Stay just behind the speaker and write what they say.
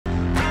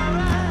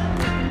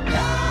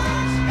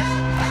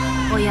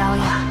yeah, oh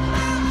yeah.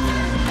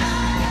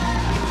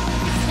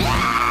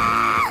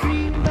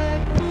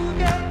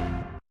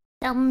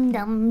 Dum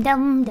dum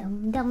dum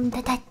dum dum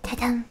da da da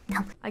dum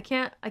dum. I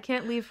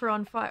can't leave her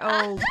on fire.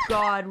 Oh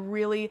God,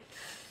 really?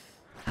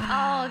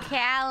 Oh,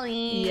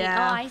 Callie. Yeah.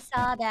 Oh, I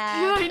saw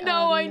that.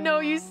 I know.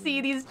 You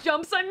see these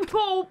jumps.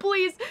 Oh,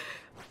 please.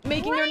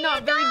 Making her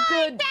not very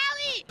good.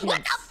 Callie! Yes.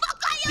 What the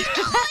fuck are you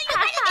doing? You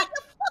better get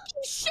your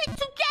fucking shit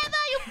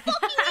together, you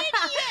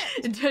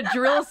fucking idiot!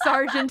 Drill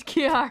Sergeant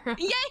Kiara.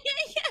 Yeah.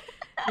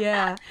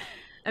 Yeah.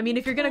 I mean,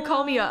 if you're gonna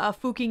call me a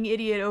fucking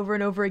idiot over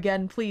and over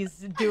again,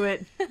 please do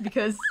it,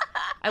 because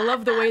I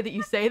love the way that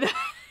you say that.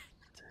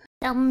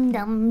 Dum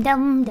dum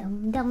dum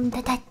dum dum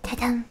da da da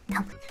dum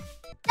dum.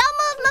 Don't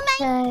move,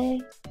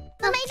 Mummy!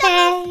 Mummy,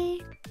 don't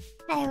move!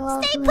 I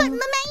will Stay move. put,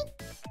 Mummy!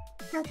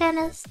 I'm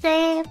gonna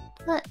stay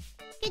put.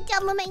 Good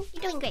job, Mummy.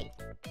 You're doing great.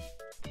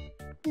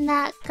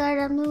 Not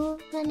gonna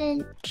move an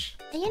inch.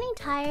 Are you getting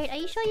tired? Are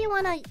you sure you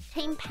want to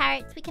tame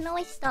parrots? We can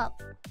always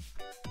stop.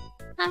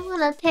 I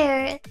want a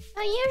parrot.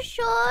 Are you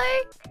sure?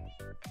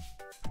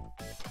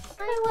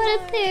 I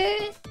want a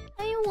parrot.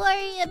 Are you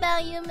worried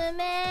about you,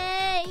 Mummy?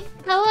 I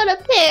want a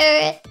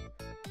parrot.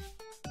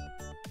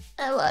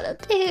 I want a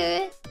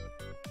parrot.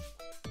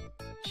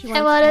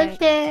 I want a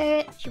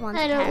parrot. She wants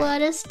I a don't parrot.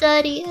 want to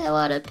study. I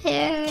want a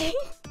parrot.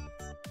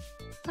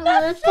 I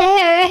want a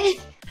parrot.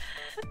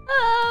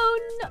 Oh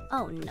no!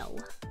 Oh no,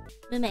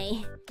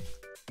 Mummy,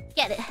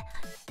 get it.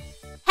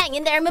 Hang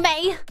in there,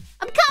 Mummy.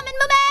 I'm coming,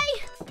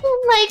 Mummy.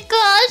 Oh my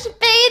gosh,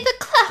 babe, the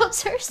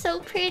clouds are so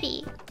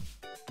pretty.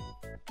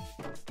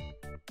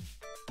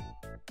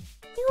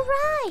 You're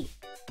right.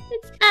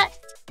 It's not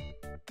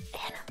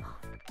animal.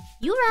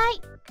 You right.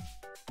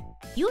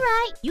 You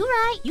right. You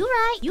right. You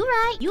right. You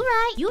right. You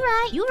right. You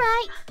right. You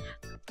right.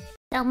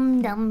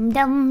 Dum dum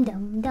dum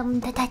dum dum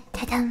da da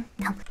da dum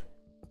dum.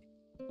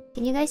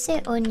 Can you guys say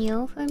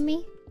onyo for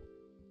me?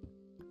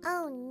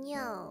 Oh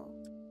no.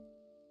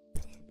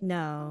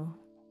 No.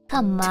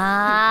 Come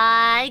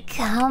on,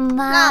 come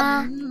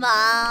on. Come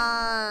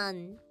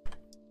on.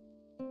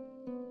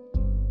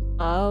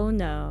 Oh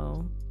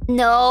no.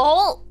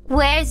 No,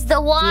 where's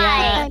the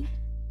wine?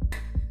 Yeah.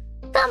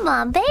 Come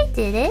on, babe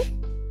did it.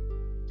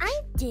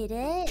 I did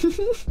it.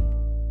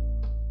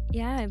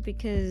 Yeah,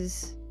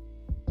 because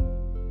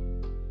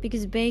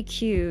Bae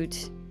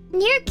cute.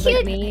 You're But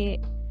cute. me,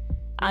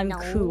 I'm No.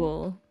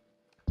 cool.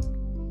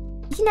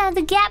 You know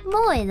the gap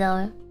moe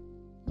though.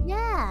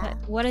 Yeah.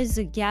 What is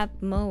a gap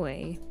moe?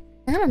 I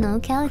don't know.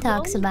 Callie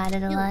talks about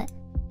it a lot.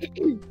 I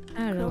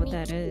don't know what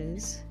that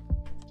is.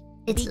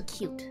 It's Be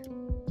cute.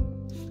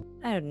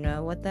 I don't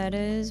know what that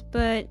is,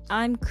 but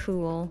I'm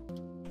cool.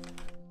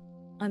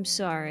 I'm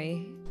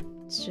sorry.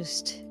 It's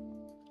just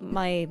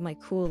my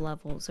cool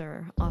levels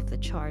are off the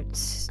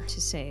charts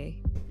to say.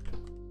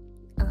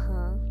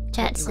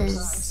 Chat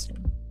says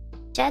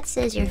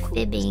you're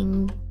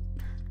fibbing.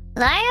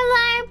 Liar,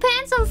 liar,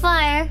 pants on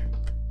fire.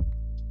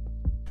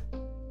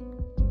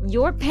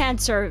 Your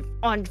pants are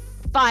on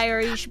fire.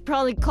 You should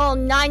probably call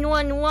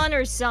 911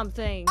 or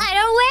something. I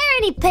don't wear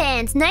any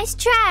pants. Nice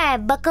try,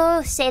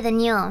 bucko. Say the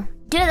nyo.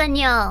 Do the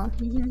nyo.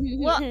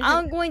 Well,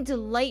 I'm going to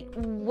light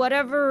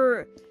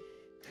whatever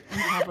you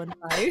have on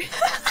fire.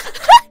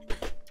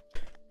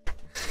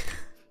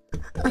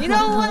 You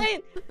know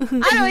what?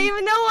 I don't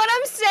even know what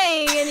I'm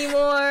saying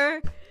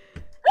anymore.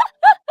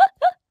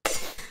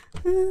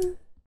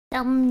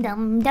 Dum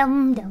dum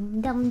dum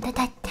dum dum da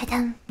da da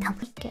dum dum.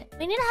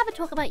 We need to have a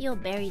talk about your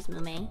berries,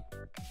 Mummy.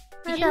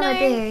 Did you know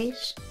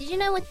berries? Did you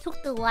know what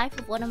took the life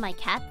of one of my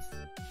cats?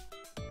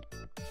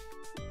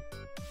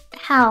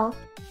 How?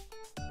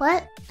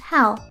 What?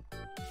 How?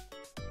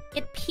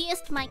 It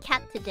pierced my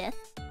cat to death.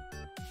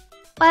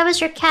 Why was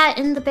your cat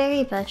in the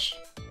berry bush?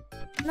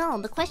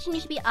 No, the question you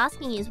should be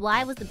asking is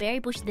why was the berry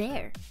bush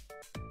there?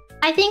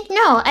 I think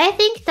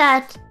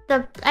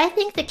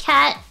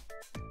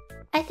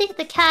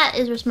the cat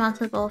is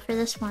responsible for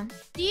this one.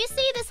 Do you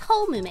see this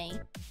hole, Mummy?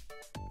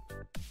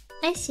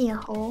 I see a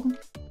hole.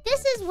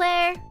 This is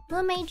where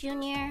Mummy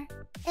Jr.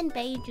 and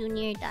Bay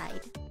Jr.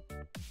 died.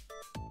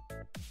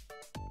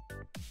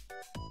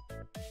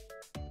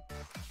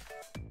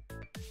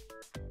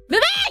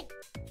 Mummy!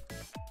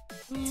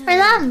 It's for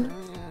them.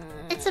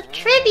 It's a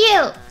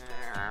tribute.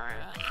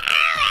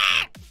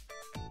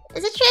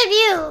 It's a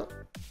tribute.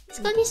 It's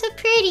gonna be so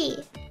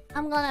pretty.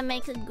 I'm gonna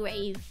make a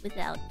grave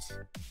without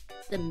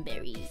them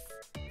berries.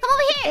 Come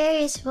over here!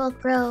 Berries will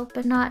grow,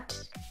 but not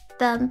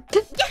them.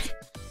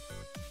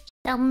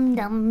 Dum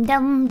dum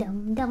dum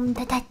dum dum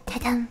da da da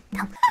dum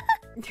dum.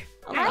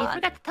 Oh, I God.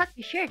 forgot to tuck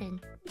your shirt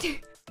in.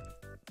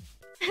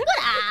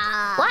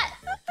 Ah. What?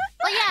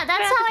 Well, yeah,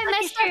 that's how I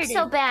messed up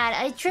so bad.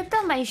 I tripped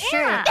on my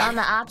shirt on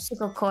the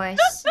obstacle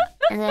course,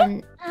 and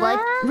then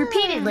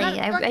repeatedly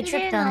I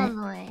tripped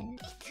on it.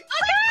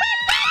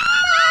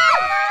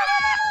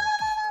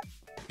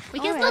 We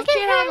can Alright. look at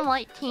her on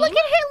white team. Look at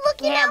her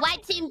looking Yeah, up.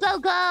 white team, go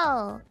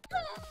go!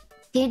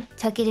 Dude,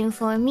 tuck it in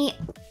for me.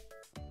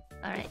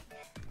 Alright.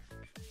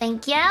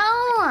 Thank you.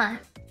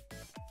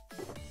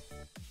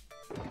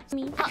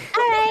 Me.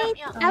 Alright,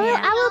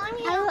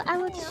 I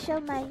will show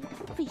my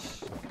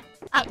fish.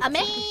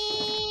 Ame?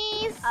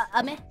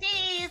 Ame?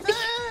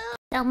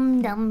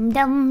 Dum dum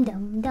dum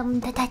dum dum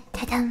da da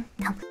da dum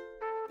dum.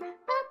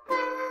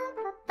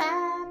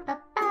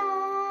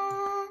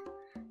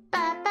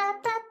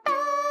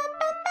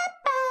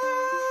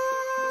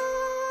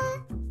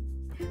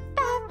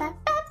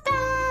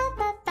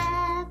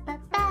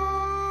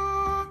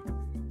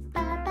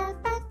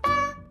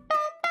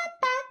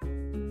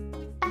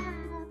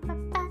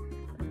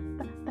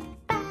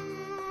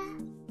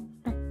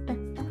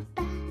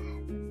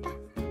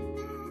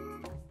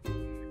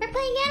 We're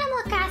playing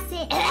Animal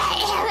Crossing.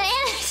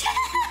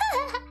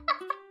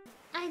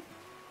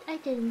 I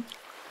didn't.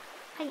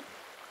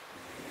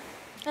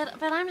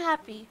 But I'm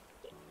happy.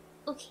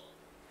 Okay.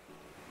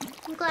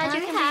 I'm glad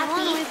you're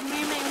happy. With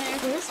me,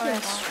 This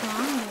feels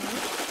strong.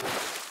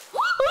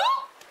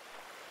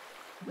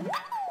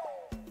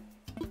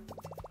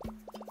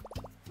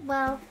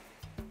 Well,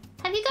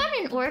 have you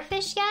gotten an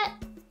oarfish yet?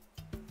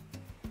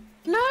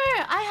 No,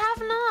 I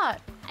have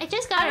not. I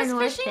just got an oarfish. I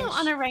was fishing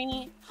on a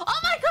rainy. Oh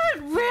my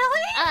god,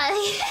 really?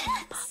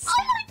 Yes.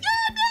 Oh my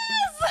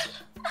goodness!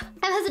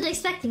 I wasn't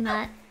expecting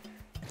that.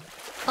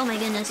 Oh my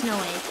goodness, no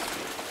way.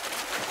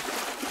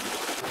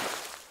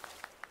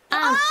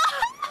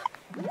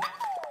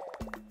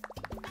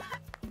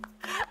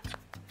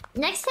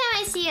 Next time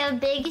I see a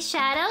big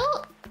shadow,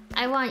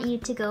 I want you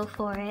to go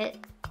for it.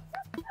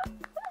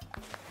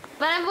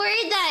 But I'm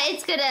worried that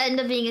it's gonna end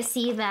up being a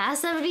sea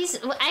bass. That would be.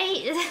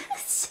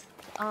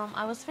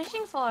 I was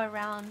fishing for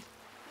around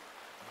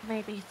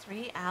maybe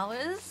 3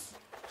 hours.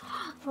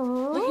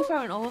 Looking for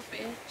an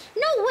oarfish.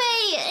 No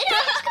way!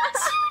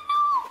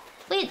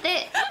 Wait,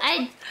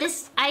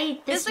 this.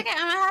 It's okay.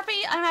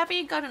 I'm happy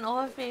you got an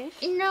oarfish.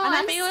 No, I'm I'm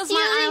happy it was my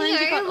stealing island. You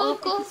your got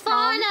local oarfishes from.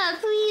 fauna.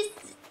 Please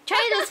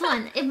try this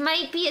one. It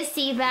might be a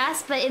sea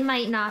bass, but it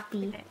might not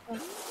be.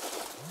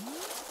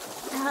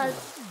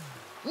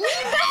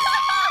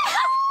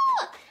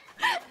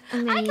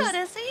 I got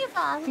a sea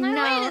bass.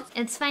 No,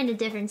 let's find a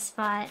different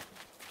spot.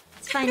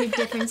 Let's find a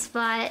different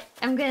spot.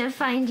 I'm gonna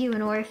find you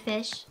an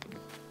oarfish.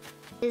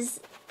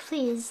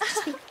 Please,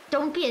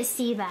 don't be a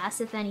sea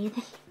bass, if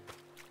anything.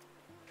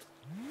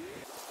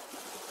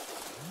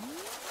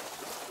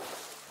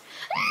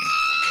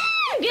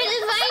 I'm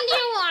gonna find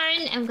you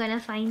one. I'm gonna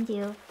find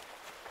you.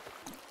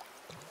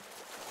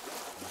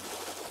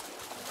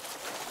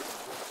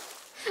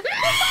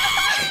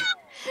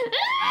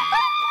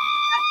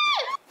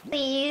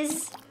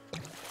 Please.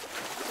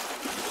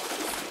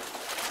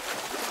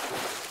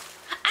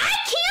 I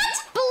can't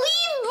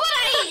believe what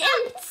I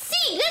am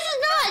seeing. This is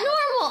not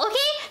normal,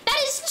 okay? That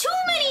is too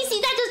many sea.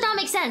 That does not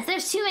make sense.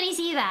 There's too many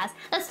sea bass.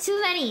 That's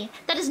too many.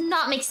 That does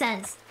not make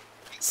sense.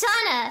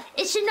 Shauna,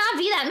 it should not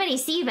be that many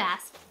sea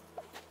bass.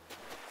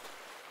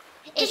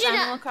 It's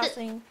Animal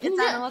Crossing. It's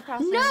Animal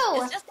Crossing.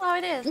 No! It's just how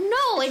it is.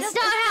 No, it's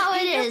not how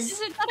it is.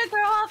 You just gotta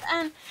grow up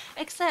and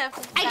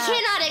accept. I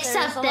cannot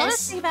accept this. There's a lot of this.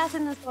 sea bass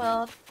in this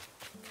world.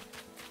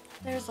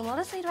 There's a lot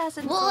of sea bass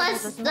in this Well, world.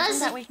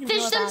 let's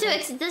fish them to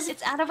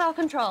it's out of our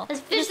control.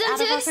 Let's fish them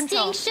to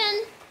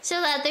extinction so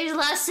that there's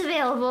less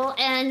available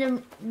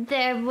and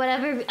there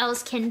whatever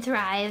else can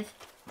thrive.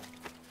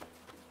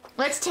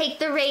 Let's take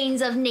the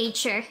reins of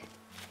nature.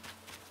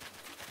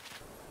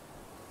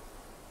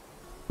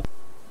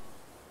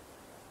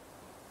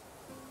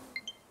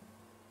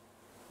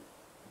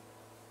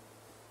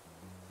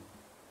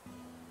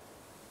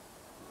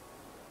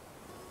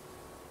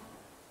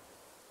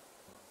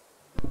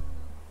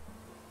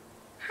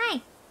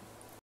 Hi.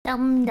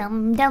 Dum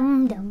dum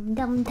dum dum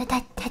dum da da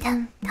da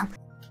dum dum.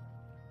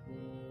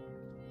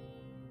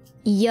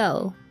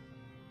 Yo.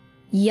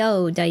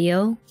 Yo,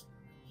 Dayo.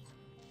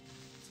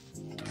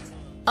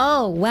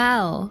 Oh,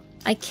 wow.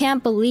 I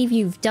can't believe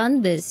you've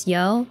done this,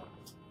 yo.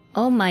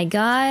 Oh my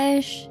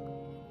gosh.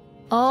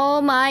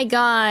 Oh my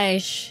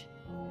gosh.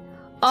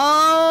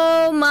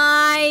 Oh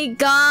my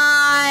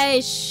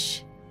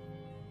gosh.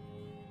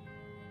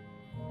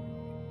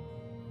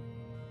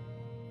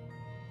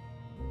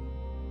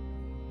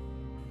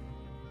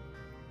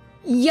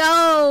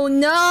 Yo,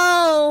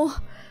 no.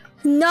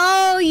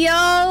 No,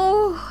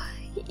 yo.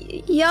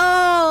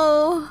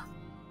 Yo.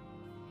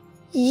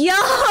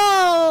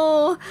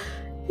 Yo.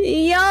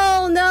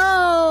 Yo,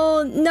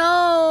 no.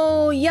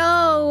 No.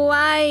 Yo,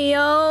 why,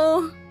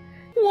 yo?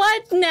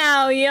 What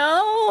now,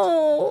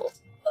 yo?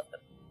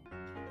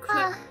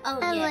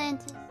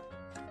 Atlantis.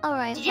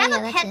 Alright. Did you have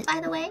a pet,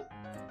 by the way?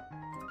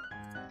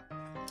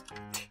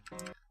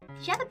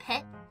 Did you have a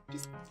pet?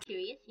 Just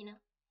curious, you know.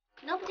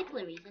 No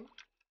particular reason.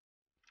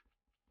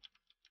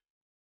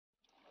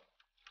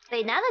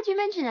 Wait, now that you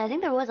mention it, I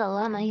think there was a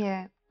llama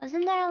here.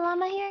 Wasn't there a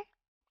llama here?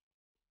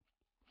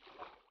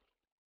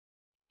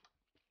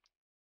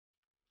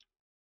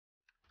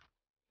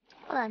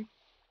 Hold on.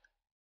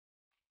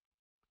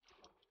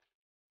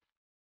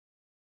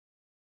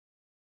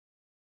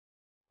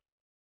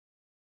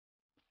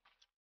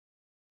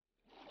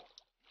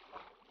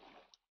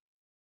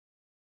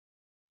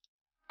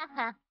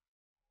 Haha.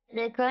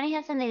 Did Crony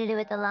have something to do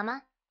with the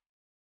llama?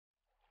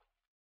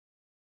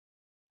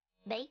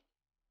 Bay?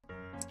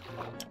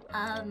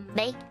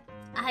 Bay?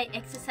 I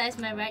exercise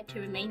my right to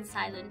remain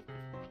silent.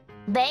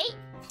 Bay?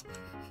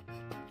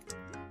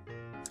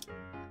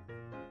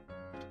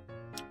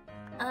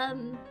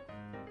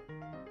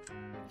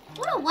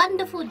 What a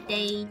wonderful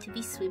day to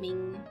be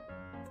swimming.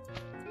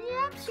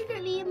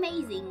 Absolutely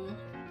amazing.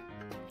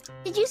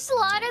 Did you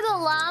slaughter the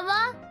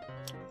llama?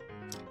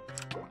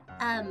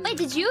 Wait,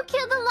 did you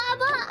kill the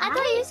llama? I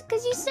thought you,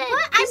 because you said...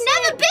 What? I've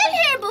never been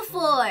here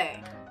before!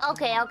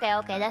 Okay,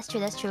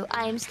 that's true.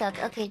 I am stuck.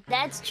 Okay,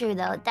 that's true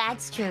though,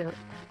 that's true.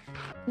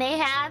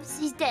 Mayhaps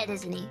he's dead,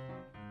 isn't he?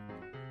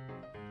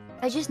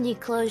 I just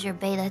need closure,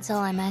 Bay, that's all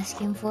I'm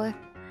asking for.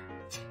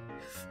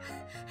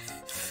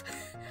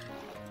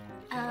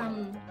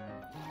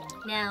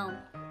 Now...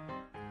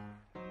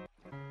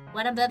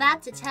 What I'm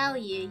about to tell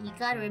you, you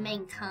gotta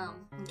remain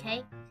calm,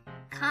 okay?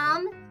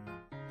 Calm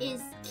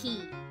is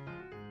key.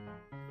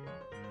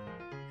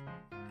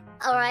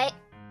 Alright.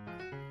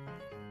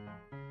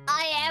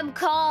 I am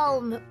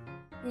calm.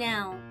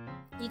 Now,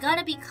 you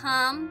gotta be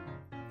calm,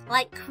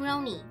 like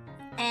Crony,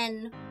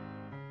 and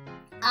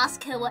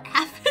ask her what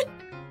happened.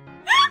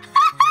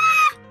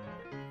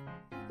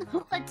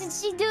 What did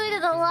she do to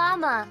the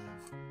llama?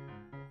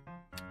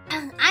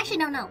 I actually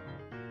don't know.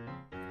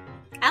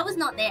 I was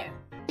not there.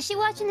 Is she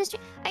watching the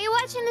stream? Are you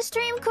watching the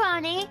stream,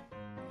 Crony?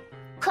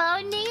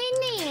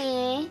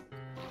 Conini.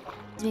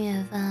 We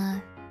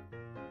have,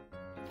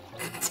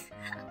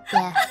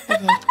 yeah,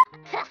 okay.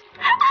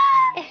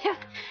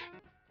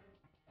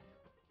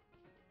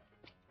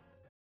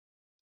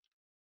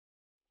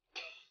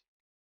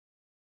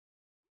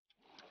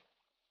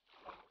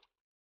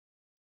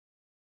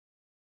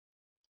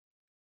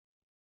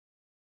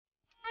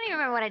 I don't even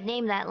remember what I'd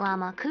name that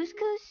llama.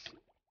 Couscous?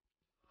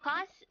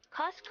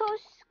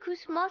 Couscous?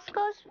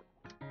 Cousmoskos?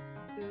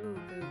 Ooh,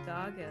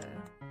 Gaga.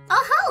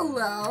 Oh,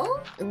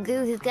 hello!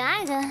 Goo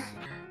Gaga.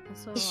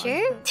 Also, You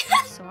sure?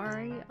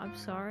 I'm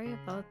sorry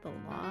about the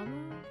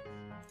llama.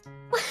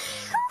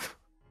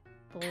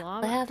 The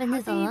llama? What happened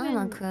to the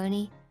llama,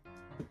 Crony?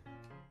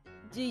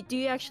 Do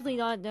you actually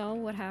not know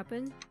what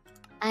happened?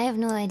 I have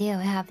no idea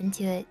what happened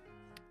to it.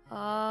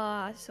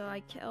 So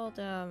I killed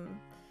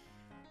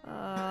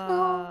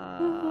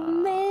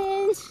Oh,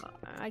 man.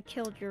 I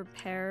killed your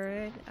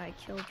parrot. I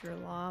killed your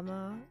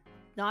llama.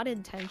 Not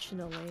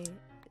intentionally.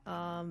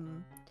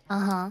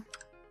 Uh-huh.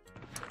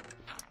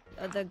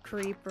 The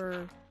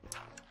creeper.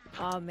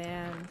 Oh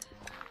man.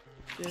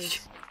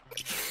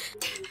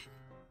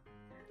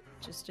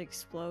 Just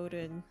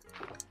exploded.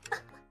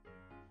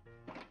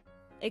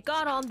 It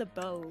got on the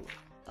boat,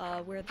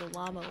 where the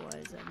llama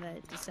was, and then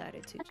it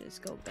decided to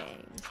just go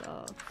bang,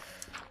 so...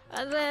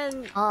 And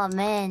then... Oh,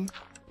 man.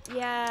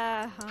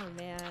 Yeah, oh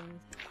man.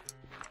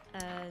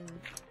 And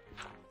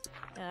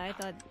I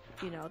thought,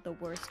 you know, the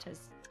worst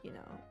has, you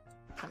know,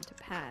 come to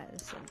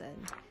pass, and then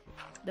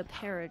the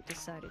parrot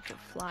decided to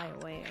fly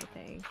away, I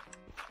think.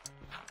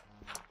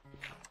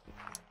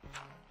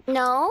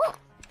 No,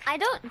 I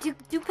don't.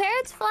 Do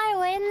parrots fly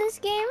away in this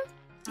game?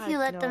 If you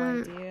let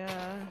them. Idea.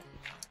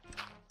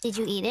 Did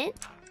you eat it?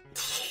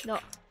 No.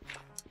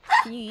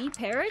 Can you eat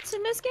parrots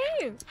in this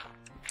game?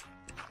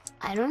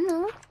 I don't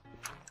know.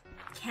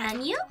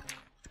 Can you?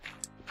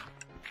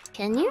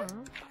 Can you?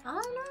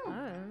 I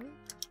don't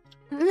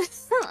know.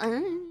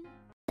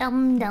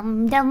 Dum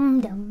dum dum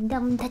dum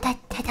dum da da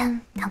da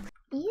dum dum.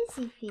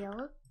 Easy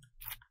field.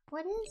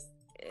 What is?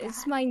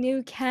 It's my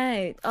new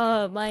cat.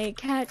 My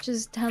cat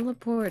just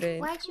teleported.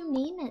 Why'd you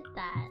name it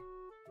that?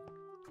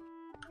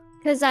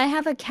 Because I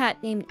have a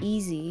cat named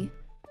Easy.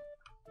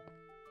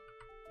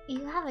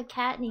 You have a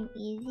cat named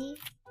Easy?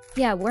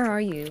 Yeah, where are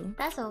you?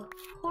 That's a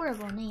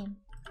horrible name.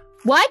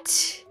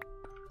 What?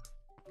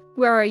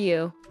 Where are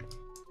you?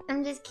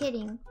 I'm just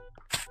kidding.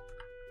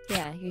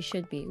 Yeah, you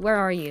should be. Where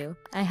are you?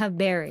 I have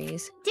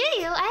berries. Do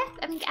you?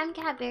 I'm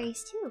cat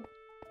berries too.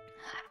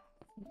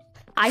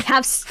 I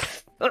have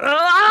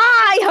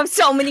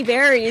so many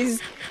berries.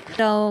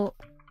 So,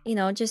 you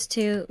know, just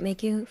to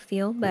make you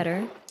feel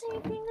better,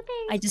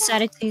 I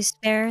decided to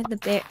spare the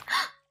bear.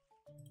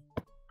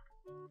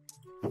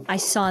 I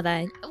saw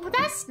that. Well,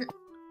 that's...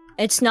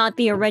 It's not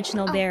the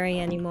original berry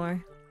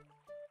anymore.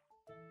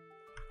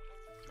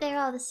 They're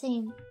all the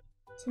same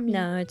to me.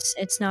 No,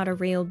 it's not a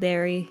real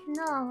berry.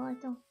 No, I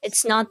don't.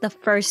 It's not the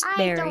first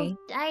berry.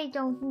 I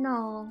don't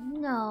know.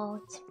 No,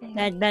 it's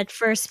berry. That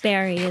first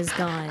berry is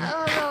gone.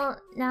 Oh, well,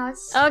 now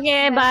it's...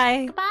 Okay,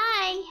 bye.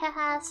 Goodbye!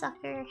 Haha,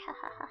 sucker.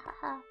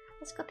 Haha.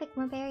 Let's go pick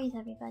more berries,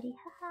 everybody.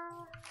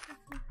 Haha.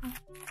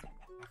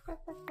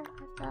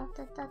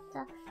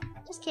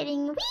 Just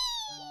kidding. Whee!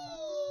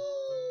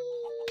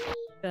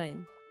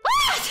 Good.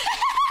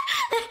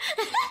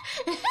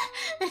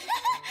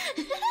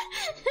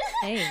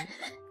 Hey.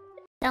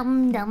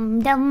 Dum dum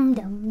dum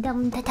dum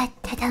dum da da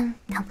da dum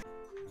dum.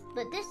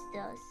 But this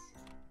does.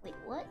 Wait,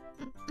 what?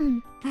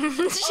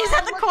 She's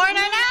at the corner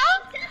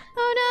now?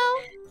 Oh no.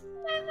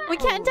 We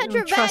can't touch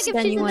her bag if she's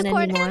in the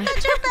corner. Can't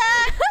touch her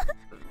bag!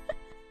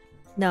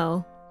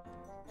 No.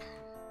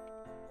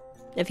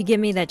 If you give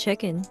me that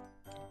chicken.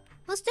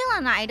 Who's still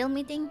on the idol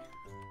meeting?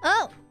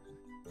 Oh!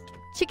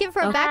 Chicken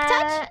for a back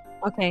touch?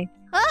 Okay.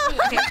 Oh!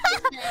 Okay.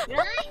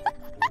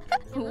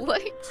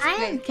 What?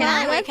 Can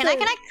I?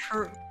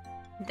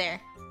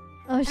 There.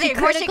 Oh, she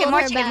There, more criticaled chicken,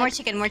 more her chicken, back. more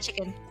chicken, more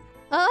chicken.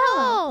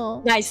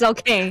 Oh! Nice,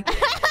 okay.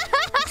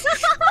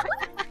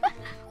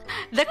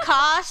 The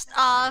cost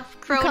of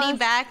crony Cost.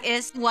 back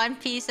is 1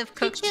 piece of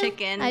cooked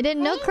chicken. I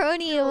didn't know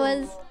crony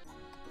was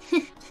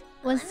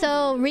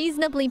so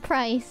reasonably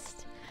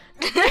priced.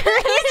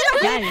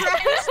 Nice.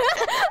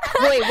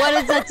 Wait, what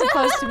is that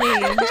supposed to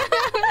mean?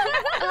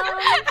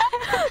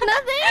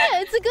 Nothing.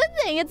 It's a good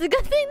thing. It's a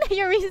good thing that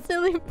you're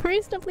reasonably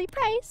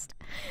priced.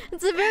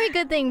 It's a very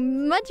good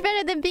thing. Much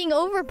better than being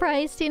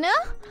overpriced, you know?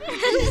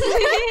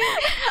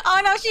 Oh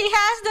no, she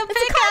has the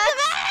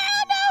pickaxe!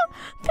 Oh no!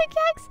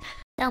 Pickaxe!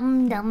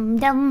 Dum dum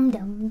dum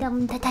dum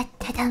dum da da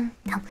da dum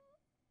dum.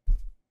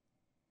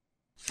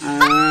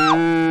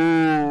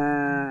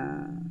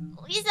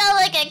 We sound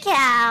like a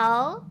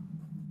cow.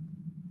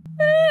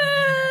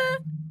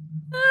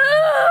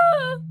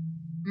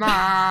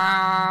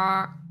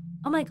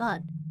 Oh my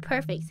god,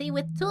 perfect. See,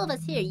 with 2 of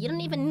us here, you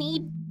don't even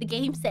need the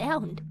game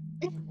sound.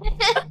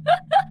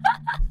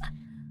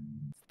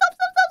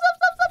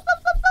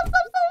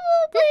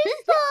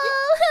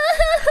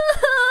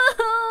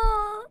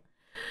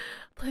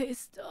 Please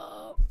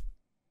stop.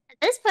 At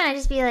this point, I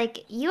just be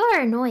like, you are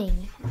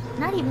annoying.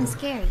 Not even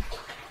scary.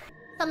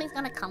 Something's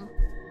gonna come.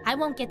 I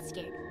won't get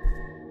scared.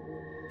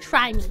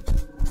 Try me.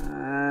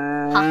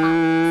 Haha.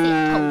 See, I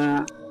told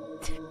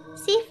you.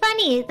 See,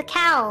 funny, the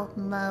cow.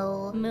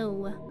 Moo.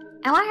 Moo.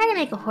 I want her to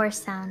make a horse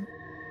sound.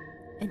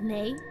 And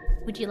Nay,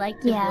 would you like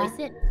to Yeah. voice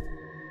it?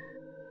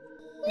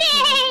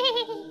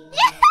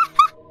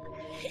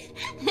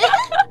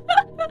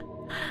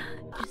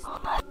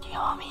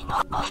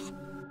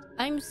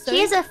 I'm so...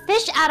 She is a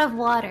fish out of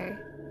water.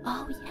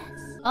 Oh,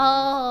 yes.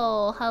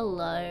 Oh,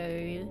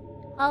 hello.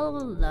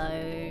 Hello.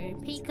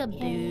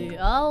 Peekaboo.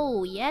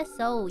 Oh, yes.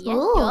 Oh, yes.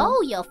 Ooh.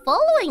 Oh, you're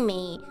following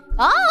me.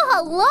 Oh,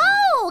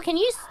 hello. Can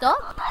you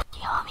stop?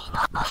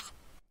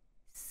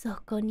 そ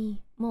こ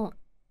にも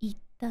行っ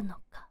たの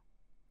か。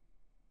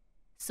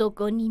そ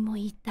こにも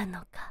行った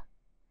のか。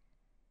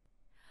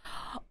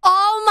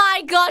Oh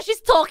my gosh,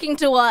 she's talking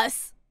to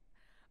us.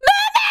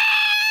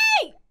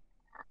 Mummy!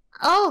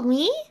 Oh,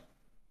 me?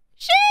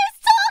 She's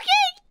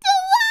talking to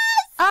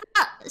us!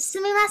 あ、す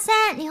みま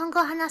せん。日本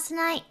語話せ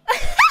ない。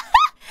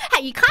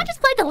 Hey, you can't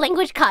just play the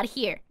language card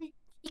here.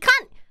 You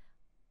can't.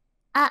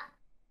 あ、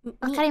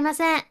わかりま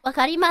せん。わ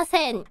かりま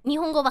せん。日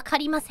本語わか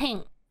りませ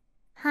ん。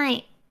は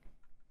い。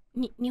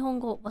日本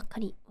語わか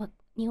り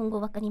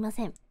ま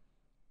せん。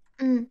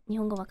うん。日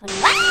本語わかり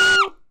ません。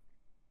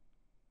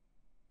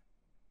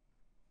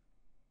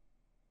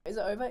Is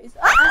it over? Is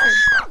it...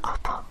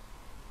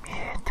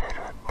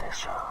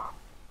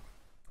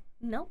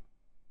 No.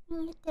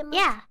 見えてます。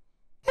Yeah.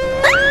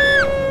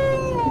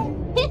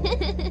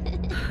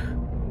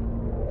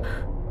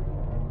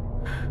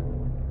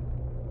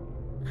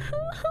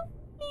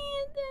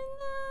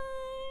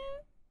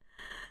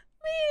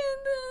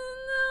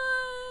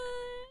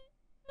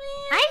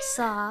 I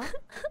saw. 見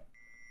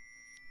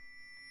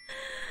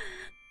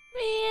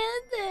え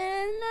て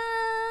な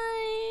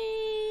い。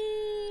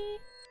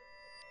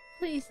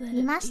Please let it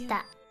見まし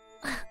た。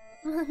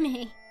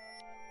Mummy.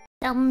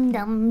 Dum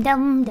dum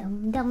dum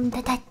dum dum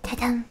da da da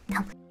dum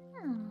dum.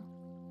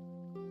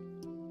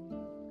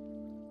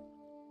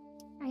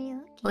 Are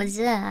you okay? What's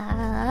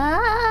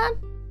up?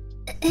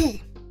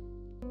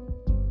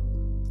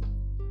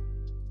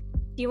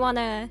 Do you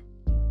wanna...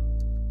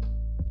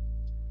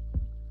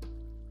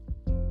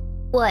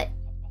 What?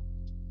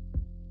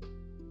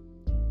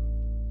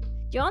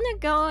 Do you wanna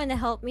go and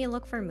help me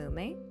look for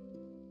Mume?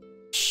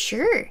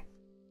 Sure.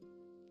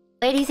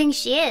 Where do you think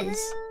she is?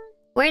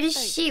 Where do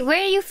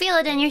you feel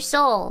it in your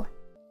soul?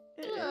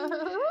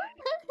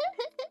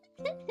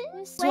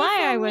 That's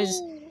why I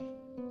was...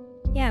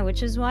 Yeah,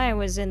 which is why I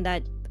was in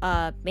that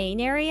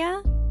main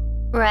area.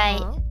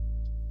 Right.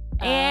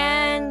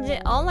 And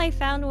all I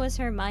found was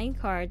her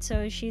minecart,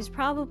 so she's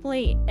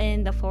probably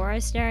in the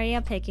forest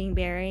area picking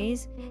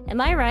berries. Am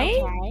I right?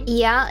 Okay.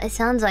 Yeah, it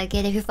sounds like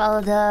it. If you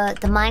follow the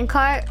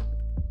minecart,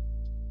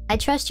 I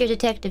trust your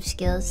detective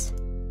skills.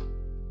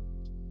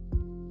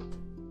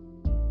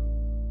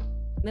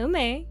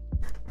 Mume?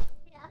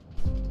 Yeah.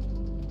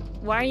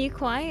 Why are you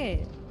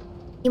quiet?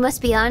 You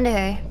must be onto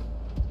her.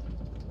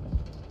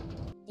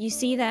 You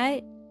see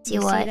that? See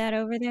you what? See that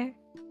over there?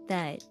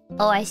 That.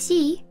 Oh, I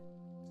see.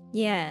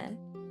 Yeah.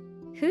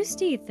 Whose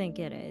do you think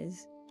it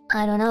is?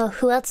 I don't know.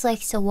 Who else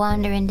likes to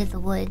wander into the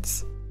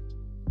woods?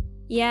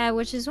 Yeah,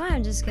 which is why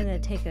I'm just gonna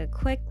take a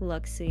quick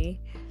look-see.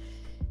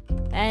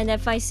 And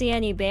if I see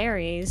any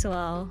berries,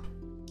 well...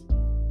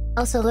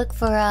 Also look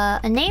for a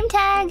name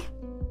tag.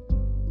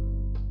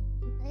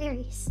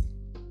 Berries.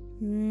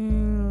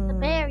 The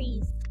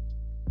berries.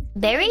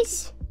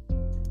 Berries?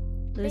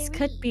 This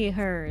could be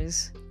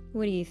hers.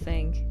 What do you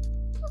think?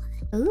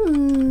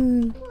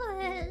 Ooh.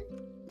 What?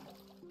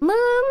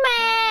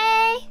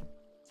 Mume!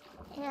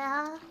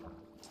 Yeah.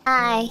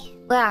 Hi,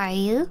 where are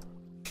you?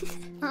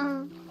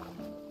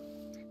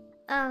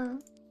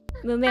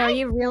 Mume, are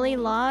you really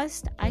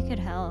lost? I could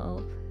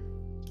help.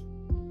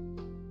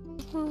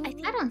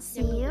 I don't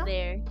see you. Over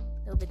there.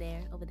 Over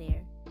there. Over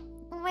there.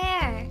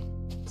 Where?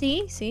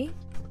 See?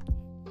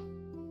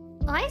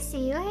 Oh, I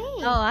see you.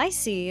 Hey. Oh, I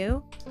see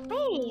you.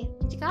 Hey,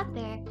 what you got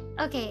there?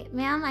 Okay,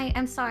 ma'am,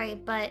 I'm sorry,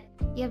 but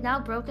you have now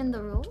broken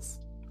the rules.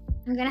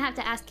 I'm gonna have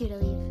to ask you to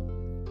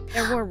leave.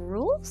 There were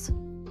rules?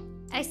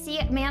 I see,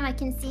 ma'am, I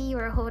can see you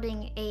are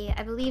holding a,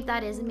 I believe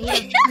that is made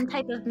of some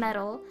type of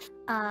metal.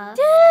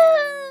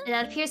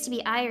 That appears to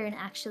be iron,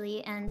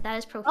 actually, and that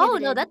is prohibited. Oh,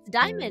 no, that's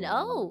diamond.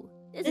 Oh.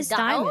 It's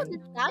diamond. Oh,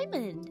 it's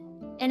diamond.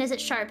 And is it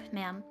sharp,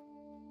 ma'am?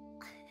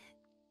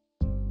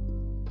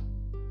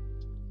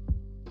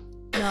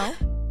 No.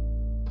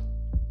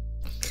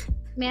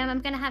 Ma'am,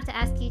 I'm gonna have to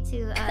ask you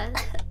to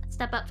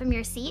step up from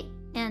your seat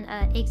and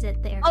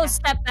exit the aircraft. Oh,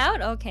 step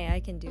out? Okay, I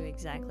can do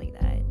exactly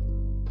that.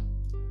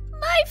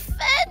 My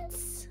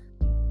fence!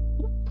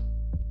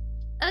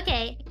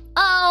 Okay.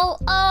 Okay.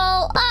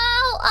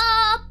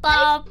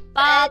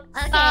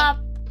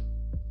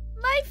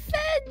 My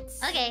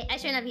fence! Okay, I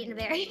shouldn't have eaten a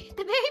berry.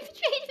 The berry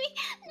betrayed me.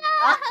 No.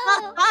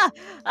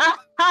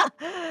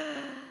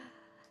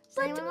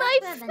 But my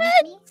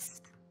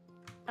fence!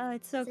 Oh,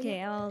 it's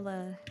okay. I'll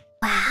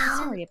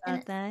Wow. sorry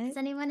about that. Is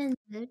anyone in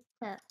the mood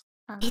to?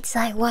 It's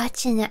like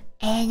watching an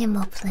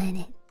Animal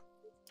Planet.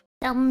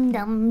 Dum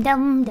dum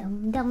dum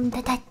dum dum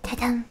da da da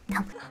dum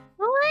dum.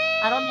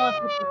 I don't know if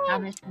it's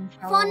damage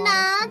control. For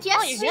now,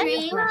 just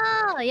string.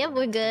 Oh, yeah,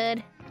 we're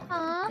good.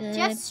 Good.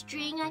 Just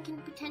string. I can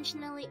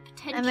potentially.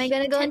 Am I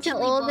gonna go into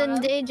potentially olden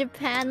borrow. day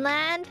Japan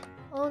land?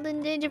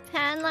 Olden day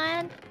Japan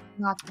land?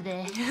 Not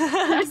today.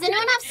 Does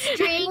anyone have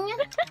string?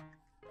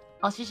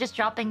 Oh, she's just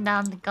dropping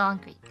down the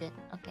concrete. Good.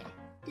 Okay.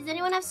 Does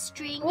anyone have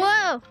string?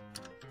 Whoa!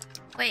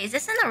 Wait, is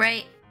this in the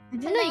right? I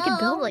didn't know you could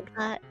Hello? build like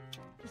that.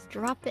 Just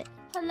drop it.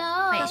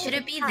 Hello. Wait, should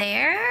it be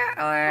there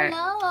or?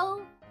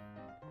 Hello.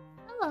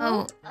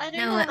 Oh, I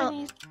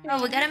no.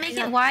 Oh, we gotta make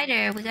it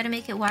wider. We gotta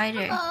make it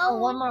wider. Oh,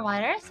 one more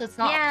wider, so it's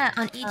not. Yeah,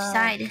 on each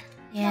side.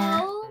 Yeah.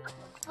 No.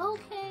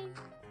 Okay.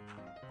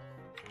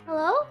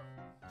 Hello?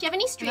 Do you have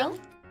any string?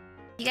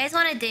 You guys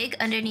want to dig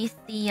underneath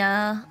the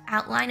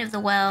outline of the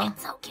well?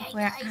 It's okay.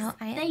 Where guys. how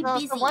I They Oh,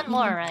 busy. so one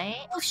more,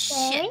 right? Oh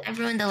shit! I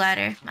ruined the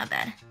ladder. My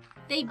bad.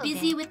 They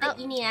busy with the Oh,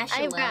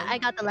 Inuyasha well. I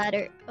got the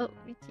ladder. Oh,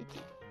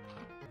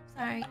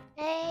 Sorry.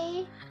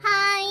 Hey.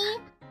 Hi.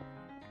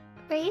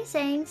 Were you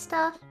saying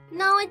stuff?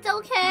 No, it's oh my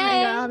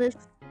okay. god, all this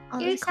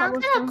You sound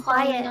kinda cobblestone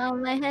falling quiet.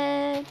 on my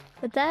head.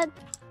 But that...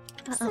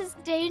 This is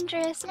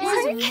dangerous.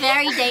 This is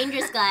very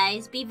dangerous,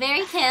 guys. Be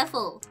very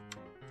careful.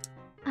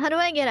 How do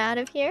I get out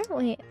of here?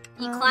 Wait.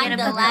 You climb Gotta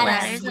the put the ladder,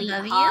 ladders above you?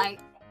 sweetheart.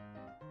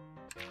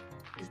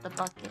 Is the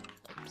bucket.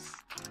 Oops.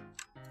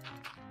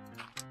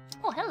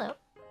 Oh, hello.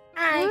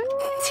 Hi.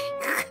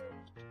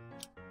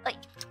 Like.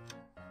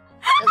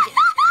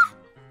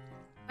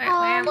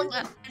 Where?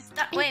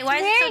 Wait, why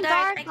is it so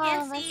dark? I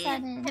can't see. Can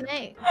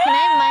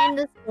I mine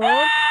this gold?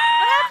 What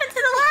happened to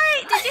the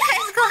light? Did you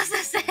guys close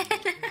us in?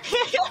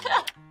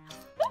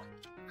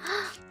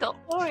 Don't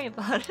worry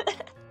about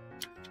it.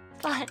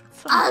 Fine.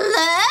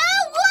 Hello?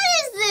 What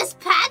is this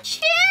patch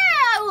here?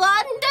 I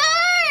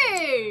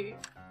wonder.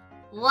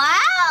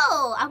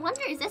 Wow. I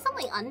wonder, is there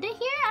something under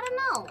here? I don't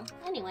know.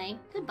 Anyway,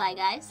 goodbye,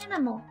 guys.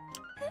 Animal.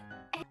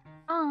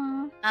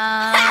 Aww.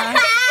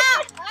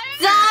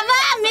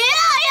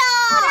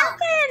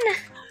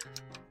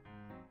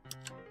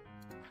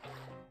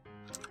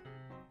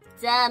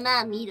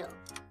 Zamamiro.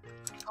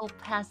 Go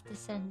past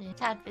descending.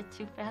 Tad bit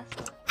too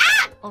fast.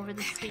 Over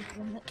the speed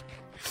limit.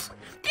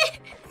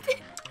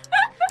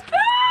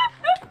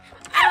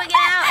 How do I get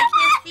out? I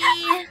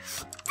can't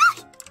see.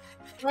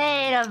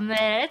 Wait a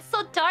minute. It's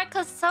so dark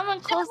because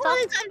someone closed off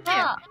the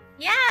top.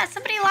 Yeah,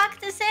 somebody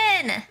locked us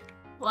in.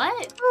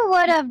 What? Who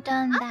would have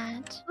done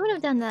that? Who would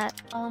have done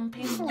that?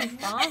 People are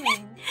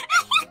bombing.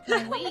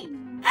 Wait.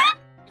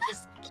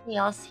 Just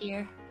chaos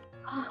here.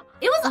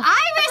 It was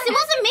Iris. It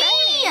wasn't me.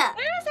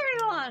 Where's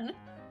everyone?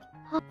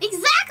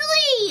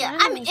 Exactly.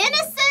 I'm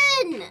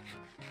innocent.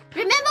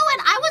 Remember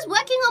when I was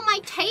working on my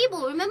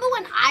table? Remember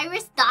when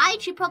Iris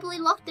died? She probably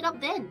locked it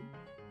up then.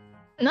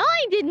 No,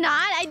 I did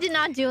not. I did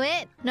not do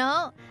it.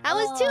 No. I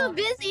was too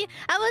busy.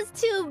 I was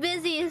too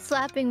busy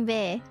slapping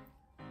Bae.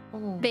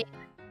 Oh. Bae.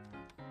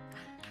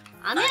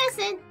 I'm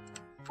innocent.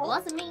 It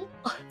wasn't me.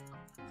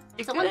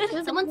 You're Someone good?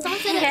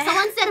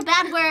 said a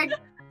bad word.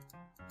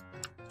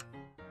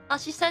 Oh,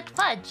 she said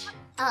fudge.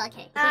 Oh,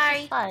 okay.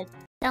 Sorry. Fudge.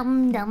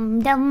 Dum dum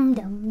dum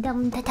dum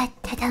dum da da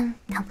da dum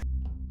dum.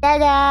 Da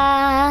da.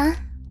 I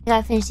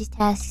gotta finish these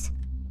tasks.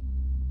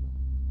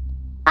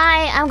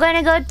 Hi, I'm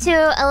gonna go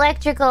to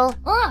electrical.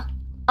 Oh.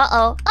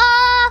 Uh-oh.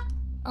 Ah!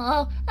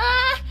 Oh.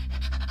 Ah.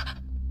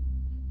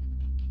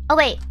 Oh,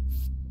 wait.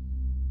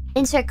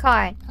 Insert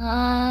card.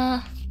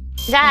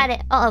 Got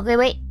it. Oh,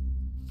 wait.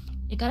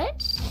 You got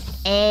it?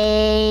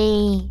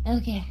 Hey.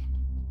 Okay.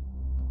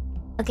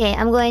 Okay,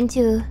 I'm going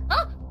to...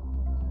 Oh.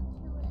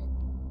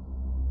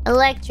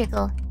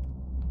 Electrical.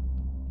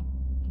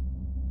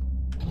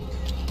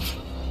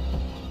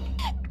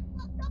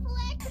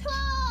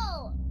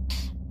 Electrical.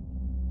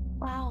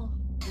 Wow.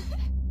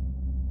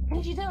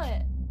 did you do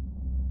it?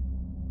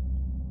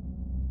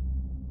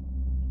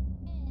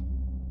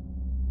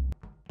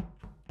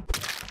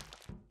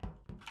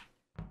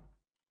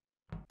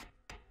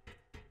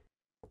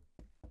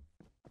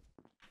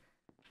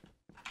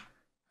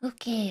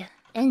 Okay,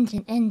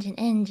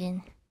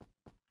 engine.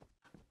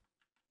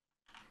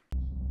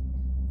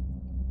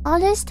 All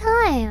this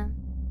time,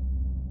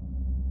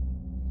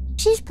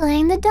 she's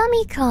playing the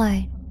dummy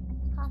card.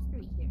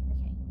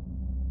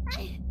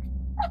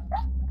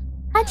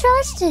 I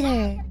trusted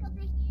her.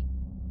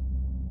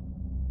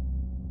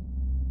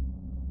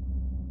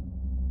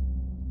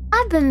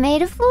 I've been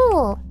made a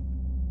fool.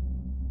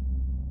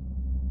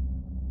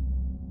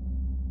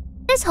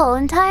 This whole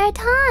entire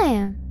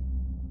time.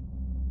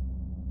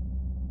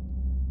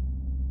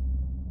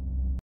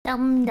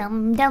 Dum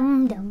dum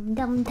dum dum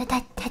dum da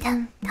da da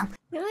dum dum.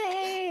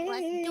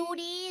 Let's do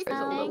this. It's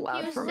a little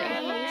loud for me.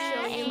 Let me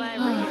show you my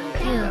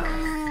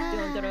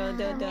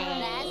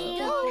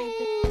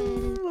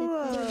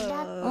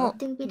Oh,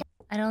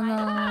 I don't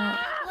know.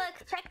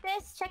 Look, check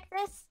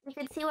this. You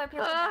can see where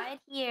people died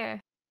here.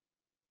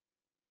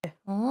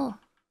 Oh,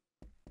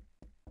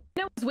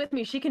 It was with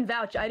me. She can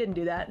vouch. I didn't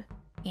do that.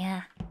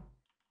 yeah.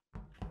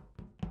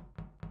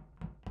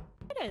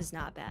 It is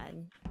not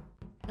bad.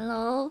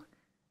 Hello?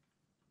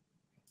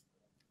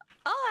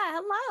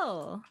 Oh,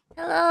 hello.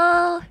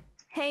 Hello?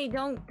 Hey,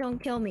 don't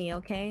kill me,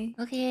 okay?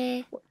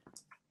 Okay. Hold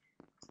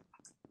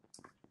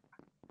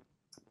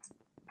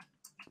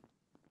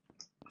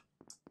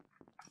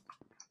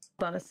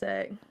on a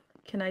sec.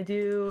 Can I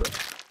do...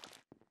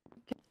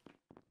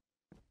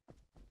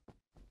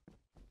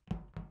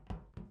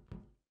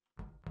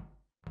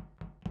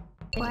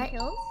 What?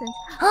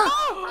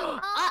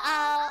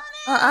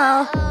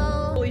 Uh-oh.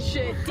 Holy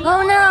shit.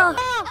 Oh no!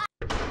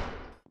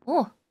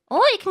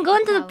 Oh, you can go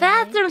into the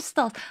bathroom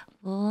stall.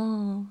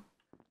 Oh.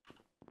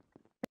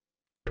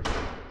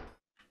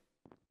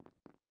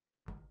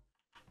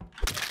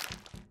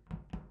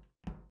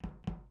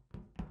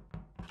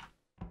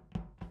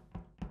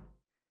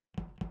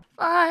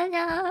 Oh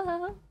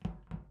no.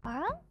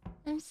 Huh?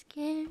 I'm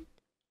scared.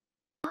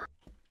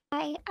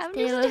 I'm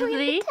Stay just with doing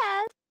me. the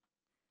test.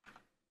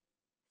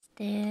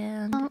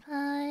 Stand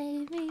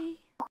by me.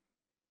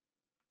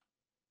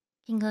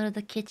 You can go to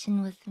the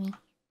kitchen with me.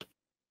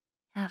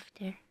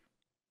 After.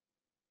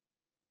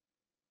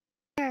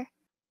 Sure.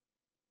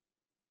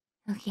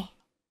 Okay.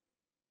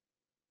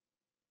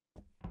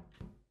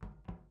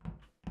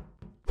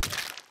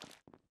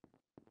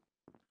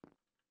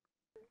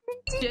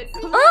 Shit.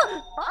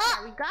 Oh!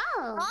 There we go.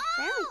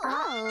 There we go.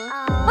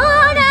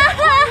 Oh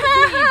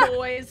no! Me,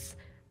 boys.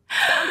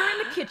 Found her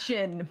in the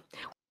kitchen.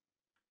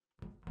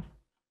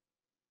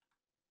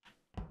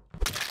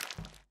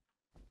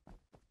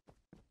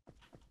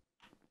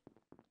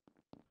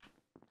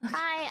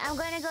 Hi, I'm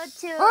gonna go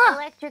to Ah!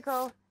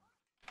 electrical.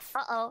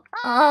 Uh-oh.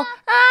 Oh!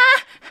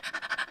 Ah!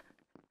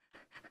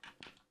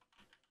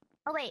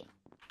 Oh, wait.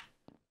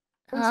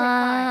 Insert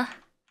card.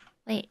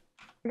 Wait.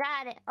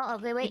 Got it. Uh-oh,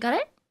 wait, You wait. got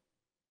it?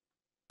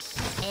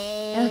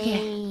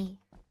 Hey.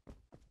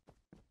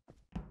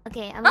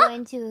 Okay, I'm Ah!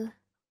 going to...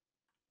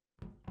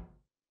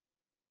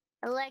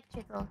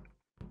 electrical.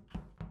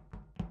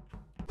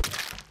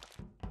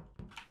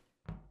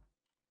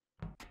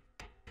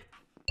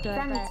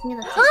 That makes me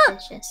look Ah!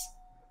 suspicious.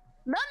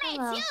 Mummy,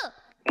 Hello. it's you!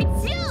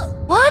 It's you!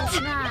 What?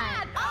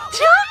 God.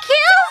 2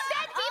 kills?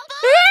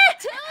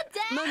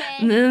 Mume.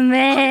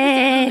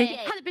 Mume.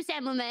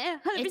 100% Mume.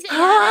 100% It's Ah!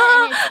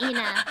 Anna and it's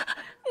Ina.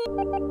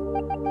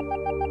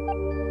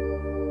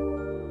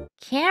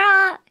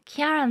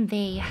 Kara and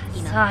Bay.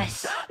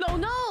 Sus. No,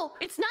 no!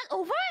 It's not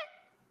over?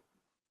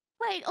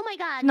 Wait, oh my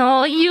god.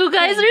 No, you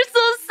guys are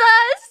so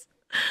sus.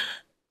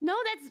 No,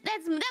 that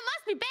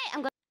must be bait.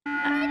 I'm going.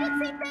 I did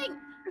the same thing.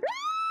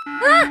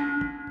 Ah!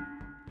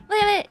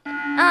 Wait.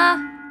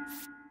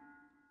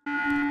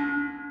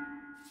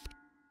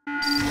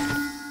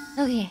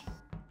 Okay.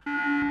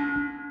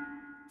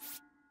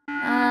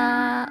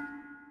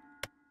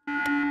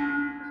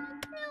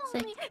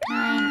 6,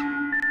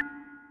 9.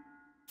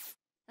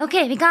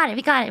 Okay, we got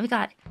it.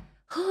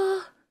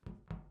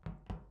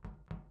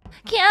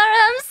 Kiara,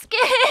 I'm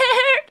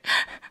scared.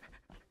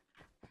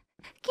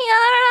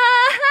 Kiara,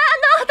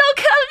 no, don't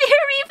come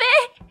near me,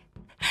 babe.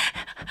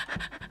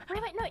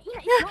 Wait, no,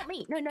 it's not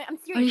me. No, I'm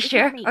serious. Are you it's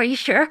sure? not me. Are you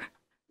sure?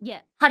 Yeah.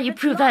 How do you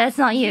prove that it's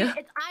not you?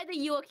 It's either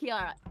you or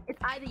Kiara.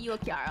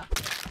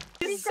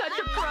 She's such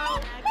a pro.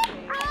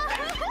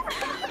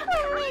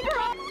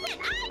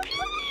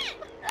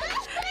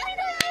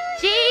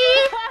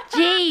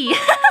 GG.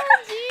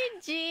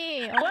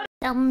 GG.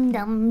 Dum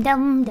dum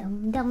dum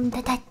dum dum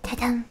da da da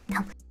dum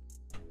dum.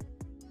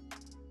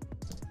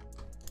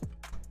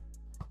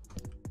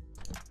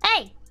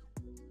 Hey!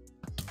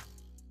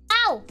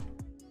 Ow!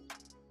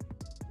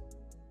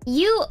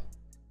 You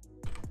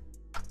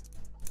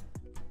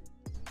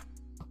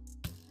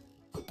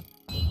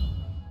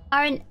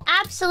are an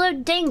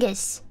absolute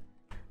dingus.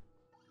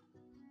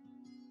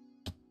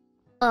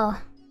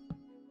 Oh.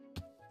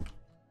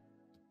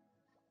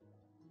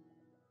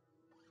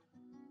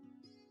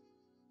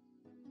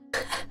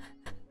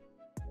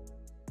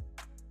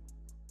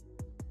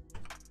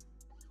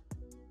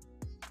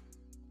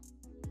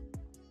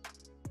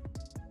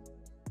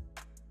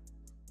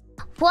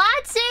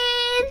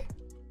 Watson!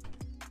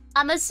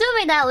 I'm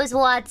assuming that was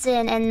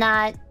Watson and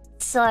not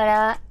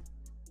Sora.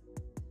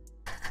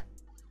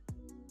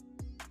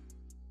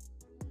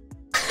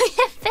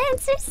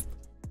 Fences.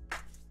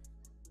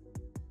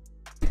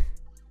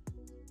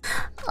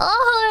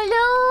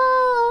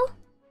 Oh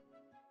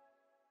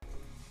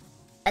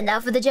no!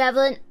 Enough of the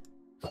javelin.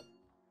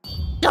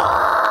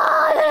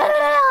 Oh,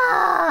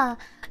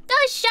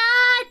 the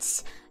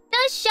shots!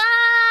 The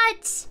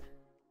shots!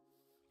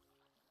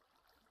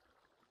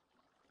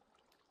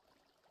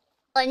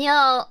 Oh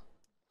no.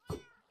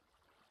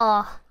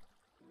 Oh.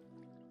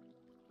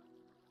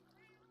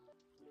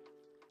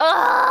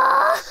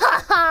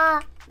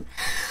 Oh!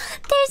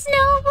 There's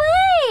no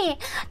way!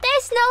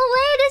 There's no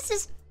way this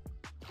is...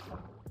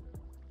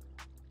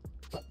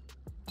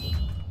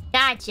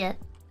 Gotcha.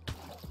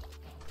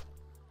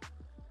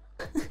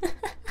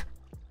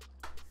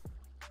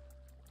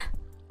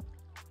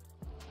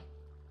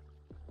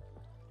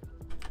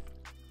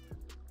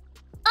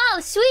 Oh,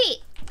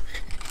 sweet!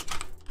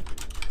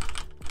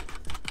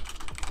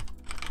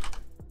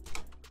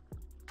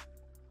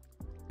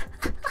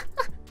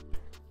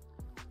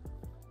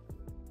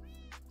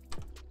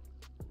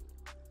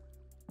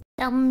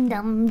 Dum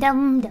dum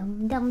dum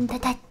dum dum da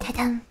da da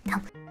dum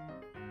dum.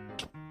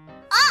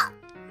 Ah!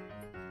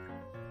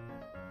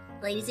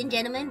 Ladies and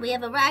gentlemen, we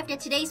have arrived at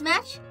today's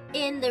match.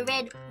 In the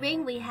red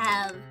ring, we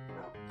have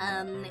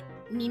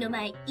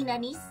Ninomai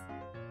Inanis,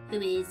 who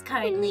is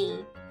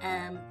currently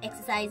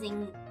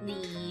exercising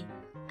the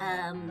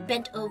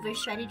bent over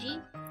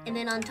strategy. And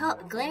then on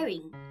top,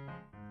 glaring.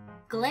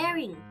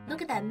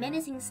 Look at that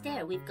menacing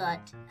stare. We've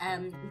got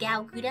Ga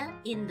u Gura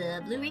in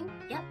the blue ring.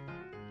 Yep.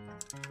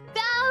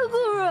 Ga u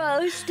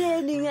Gura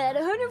standing at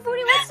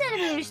 141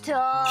 centimeters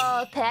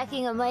tall,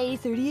 packing a mighty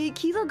 38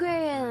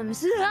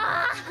 kilograms.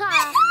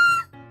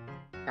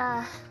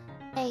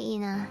 Hey,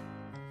 Ina.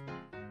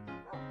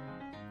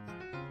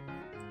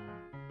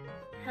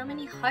 How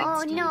many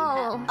hearts do no. you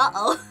have?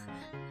 Uh-oh.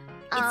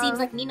 It seems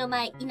like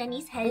Ninomai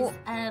Inanis has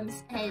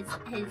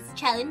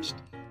challenged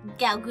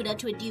Ga u Gura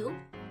to a duel.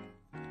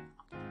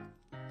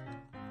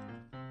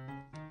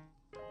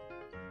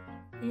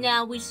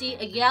 Now we see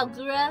a Ga u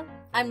Gura.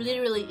 I'm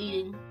literally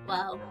eating.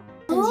 Wow.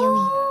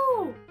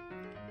 Oh!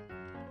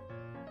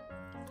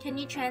 Can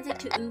you translate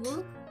to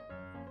Uwu?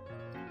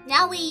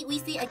 Now we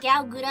see a Ga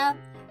u Gura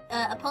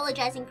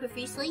apologizing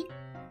profusely,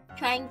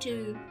 trying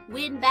to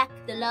win back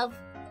the love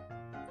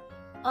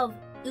of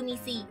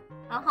Umisi.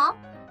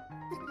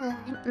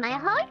 My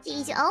heart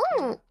is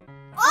oh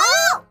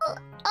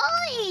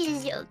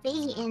is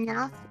big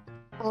enough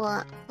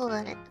for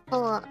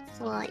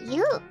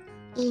you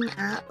in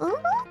a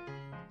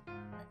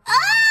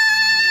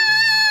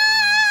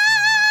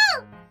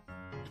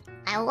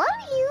I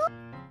love you.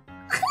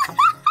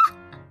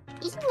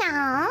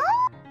 Ina.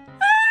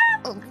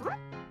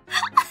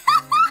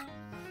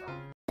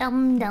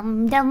 Dum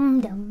dum dum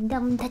dum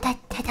dum da da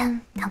da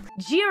dum dum.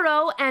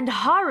 Jiro and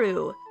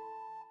Haru.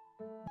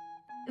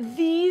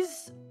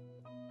 These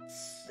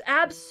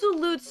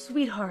absolute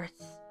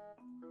sweethearts.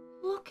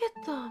 Look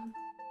at them.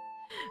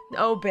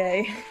 Oh,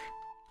 Bae.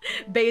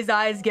 Bae's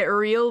eyes get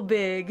real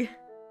big.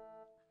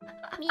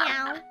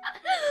 Meow.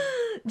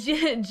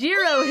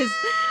 Jiro's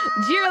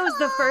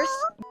the first.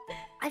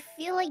 I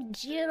feel like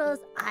Jiro's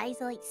eyes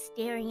are like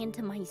staring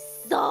into my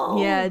soul.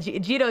 Yeah,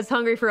 Jiro's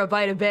hungry for a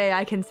bite of Bae,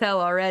 I can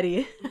tell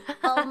already.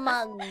 Oh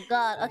my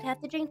god. Okay, I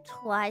have to drink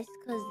twice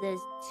because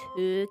there's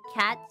 2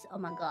 cats. Oh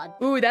my god.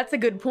 Ooh, that's a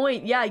good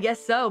point. Yeah, I guess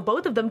so.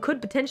 Both of them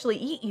could potentially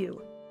eat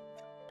you.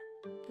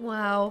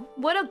 Wow,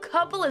 what a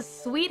couple of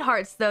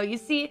sweethearts though. You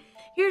see,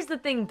 here's the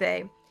thing,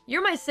 Bae.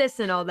 You're my sis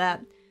and all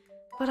that.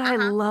 But I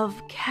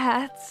love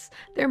cats.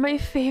 They're my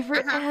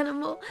favorite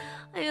animal.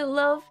 I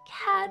love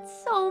cats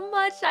so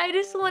much. I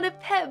just want to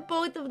pet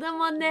both of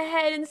them on the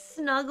head and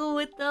snuggle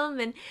with them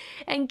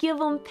and give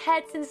them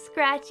pets and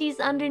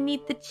scratchies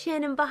underneath the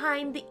chin and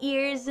behind the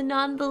ears and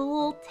on the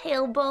little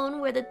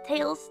tailbone where the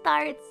tail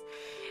starts.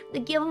 To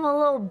give them a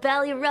little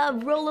belly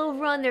rub, roll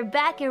over on their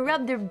back and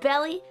rub their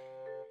belly.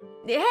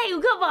 Hey,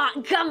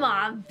 come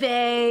on,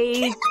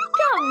 babe.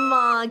 Come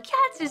on,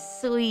 cats are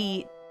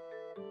sweet.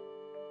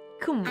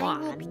 Come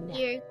on. I will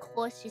peer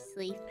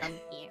cautiously from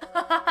here.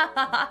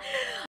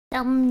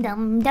 Dum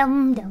dum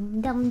dum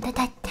dum dum da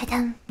da da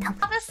dum dum.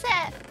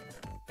 Opposite.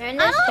 They're in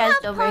this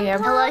chest over here.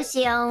 Hello,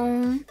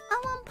 Xiong.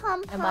 I want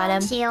pom pom. About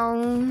him.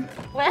 Xiong.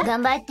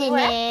 Ganbatte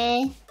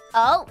ne.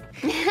 Oh.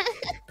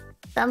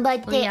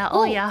 Ganbatte.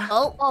 Oh yeah.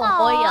 Oh. Oh.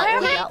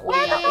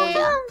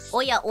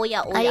 Oya.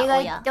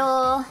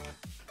 Arigato.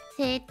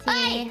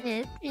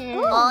 Titi.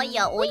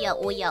 Oya.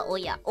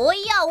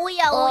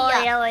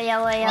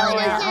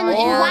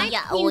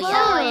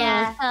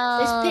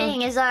 This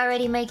ping is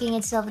already making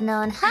itself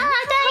known.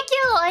 Thank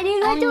you.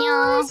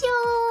 Arigato.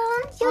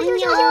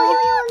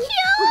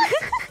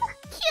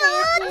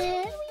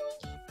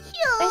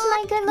 Where's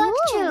my good luck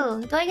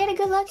chew? Do I get a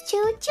good luck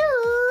chew?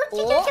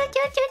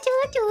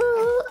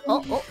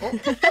 Oh.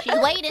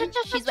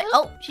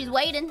 She's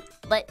waiting.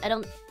 But I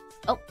don't...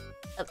 Oh.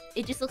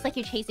 It just looks like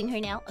you're chasing her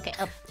now. Okay,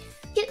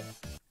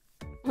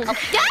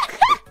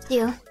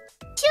 You.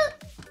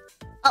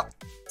 Oh,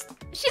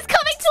 she's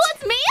coming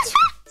towards me.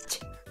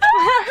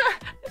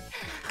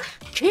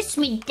 Kiss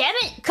me, damn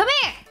it! Come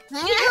here.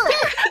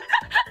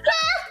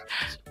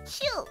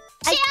 Shoot.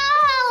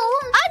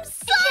 I'm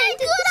sorry,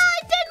 Gluna. I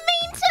didn't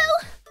mean to.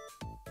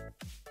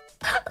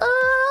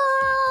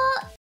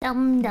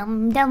 Dum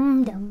dum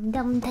dum dum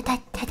dum da da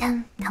da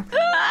dum dum.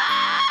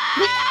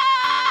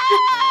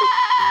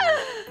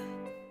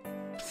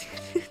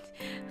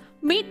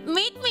 Meet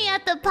me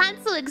at the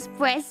Pencil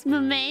Express,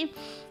 Mume.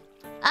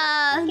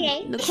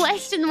 Okay. The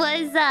question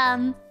was,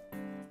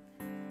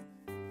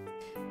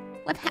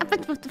 what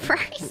happened with the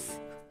price?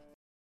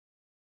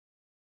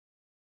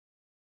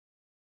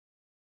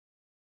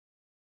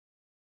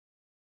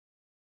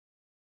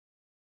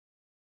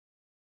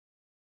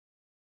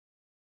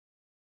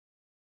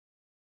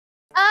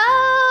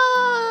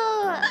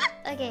 Oh,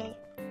 okay.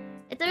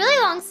 It's a really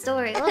long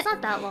story. Well, it's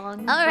not that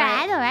long.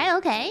 Alright,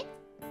 okay.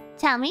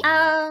 Tell me.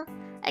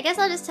 I guess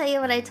I'll just tell you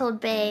what I told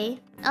Bae.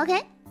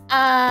 Okay.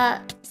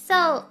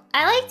 So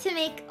I like to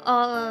make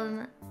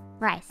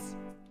Rice.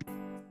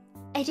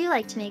 I do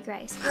like to make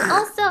rice, but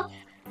also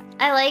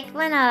I like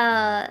when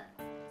I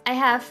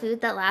have food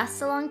that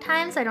lasts a long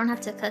time, so I don't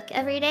have to cook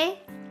every day.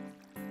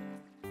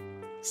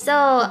 So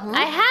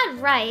I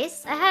had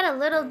rice. I had a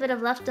little bit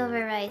of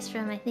leftover rice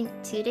from I think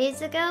 2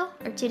 days ago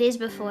or 2 days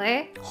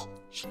before,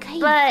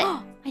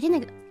 but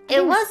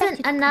it wasn't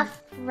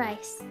enough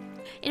rice.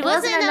 It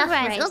wasn't enough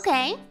rice.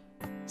 Okay.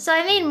 So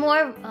I made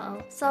more.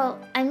 So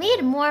I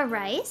made more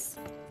rice.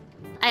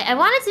 I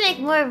wanted to make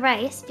more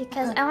rice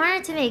because I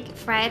wanted to make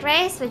fried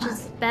rice, which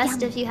is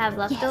best if you have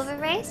leftover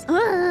rice.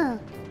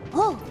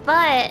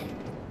 But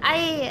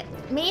I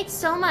made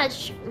so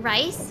much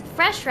rice,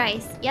 fresh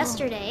rice,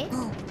 yesterday.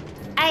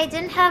 I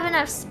didn't have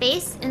enough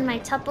space in my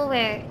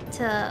Tupperware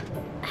to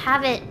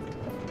have it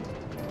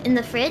in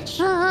the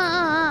fridge.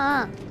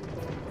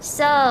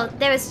 So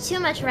there was too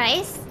much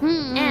rice,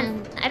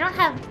 and I don't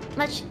have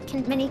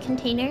many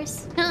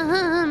containers.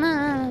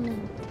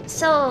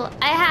 So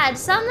I had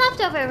some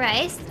leftover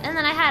rice, and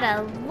then I had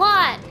a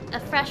lot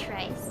of fresh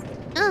rice.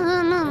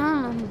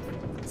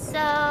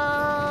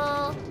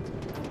 So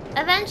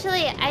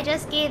eventually I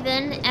just gave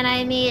in and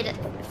I made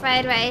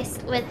fried rice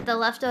with the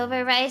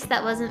leftover rice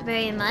that wasn't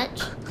very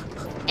much.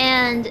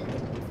 And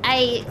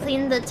I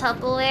cleaned the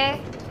Tupperware.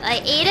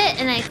 I ate it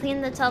and I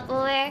cleaned the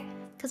Tupperware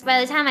because by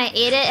the time I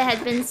ate it, it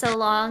had been so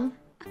long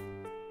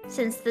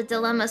since the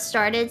dilemma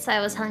started, so I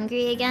was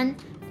hungry again.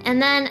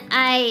 And then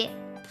I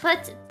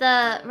put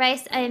the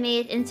rice I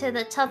made into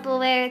the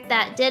Tupperware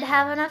that did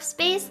have enough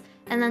space,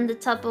 and then the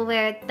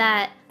Tupperware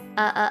that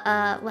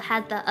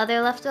had the other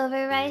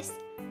leftover rice,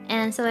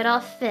 and so it all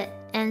fit.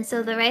 And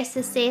so the rice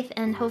is safe,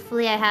 and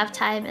hopefully I have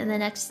time in the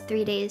next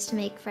 3 days to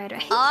make fried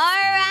rice.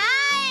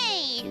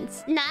 Alright!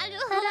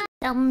 Naruhodo.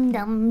 Dum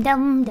dum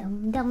dum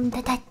dum dum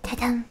da da da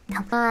dum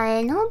dum.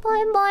 I know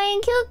boing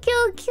boing Q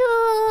Q Q.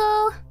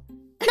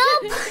 No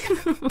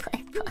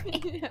boing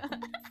boing.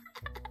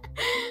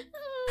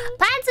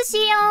 Pants し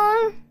よ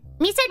う。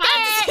見せて。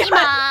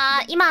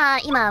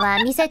今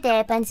は見せ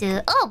てパン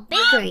ツ。Oh,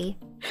 bakery.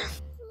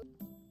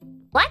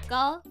 What?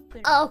 Go.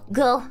 Oh,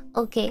 go.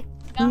 Okay.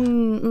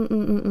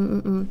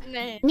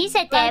 見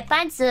せて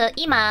パンツ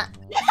今。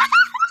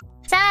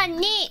3、2、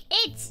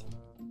1。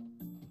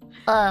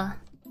パン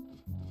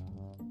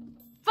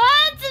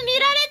ツ見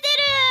られ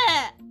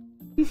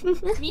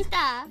てる見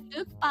た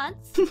Look パン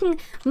ツ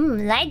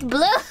light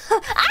blue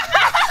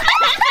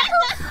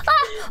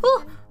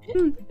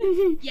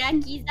焼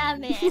きザ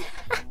メ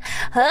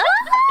は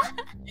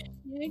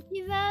焼き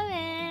ザメ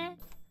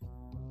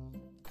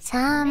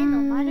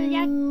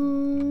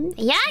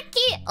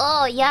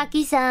焼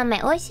きザメ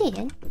美味しい？美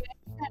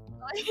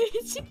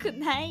味しく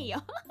ない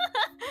よ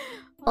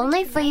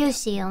Only for you,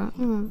 Sion.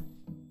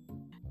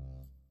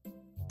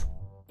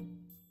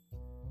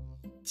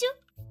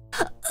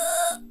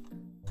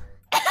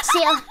 塩。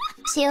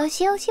チュ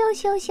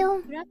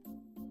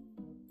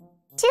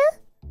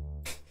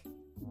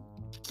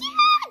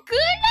グ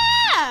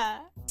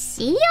ラ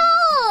塩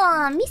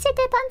見せて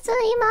パンツ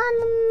今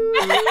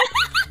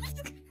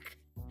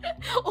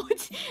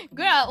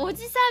グラお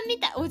じさんみ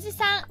たいおじ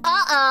さん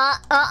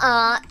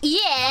いえ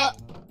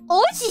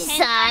おじ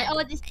さん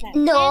おじさ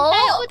ん No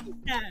おじ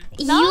さん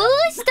You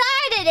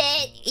started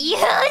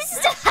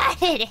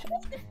it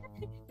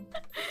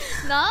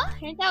の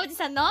変態おじ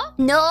さんの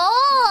No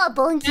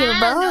ボンキュー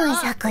ボン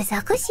ザク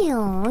ザクし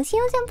ようし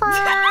よう先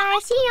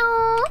輩しよ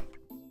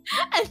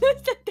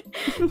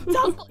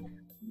ザコ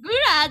グ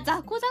ラ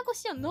ザコザコ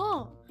しよう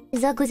のう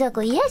ザクザ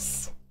ク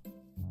Yes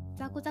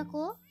ザコザ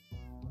コ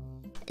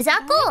ザ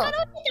コか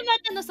ら見てもらっ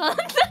たのそんな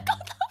こと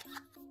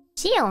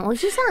しようお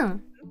じさ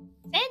ん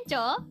船長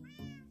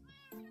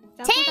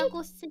ザコザ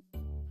コ船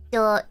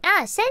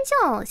船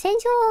長先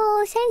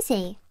生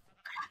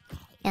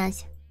よ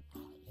し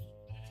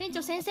船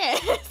長先生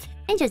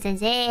船長先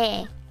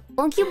生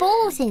ボンキュー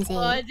ボー先生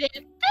絶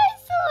対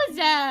そう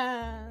じ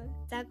ゃん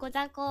ザコ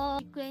ザコ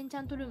100円ち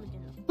ゃんとルームってい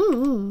う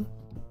の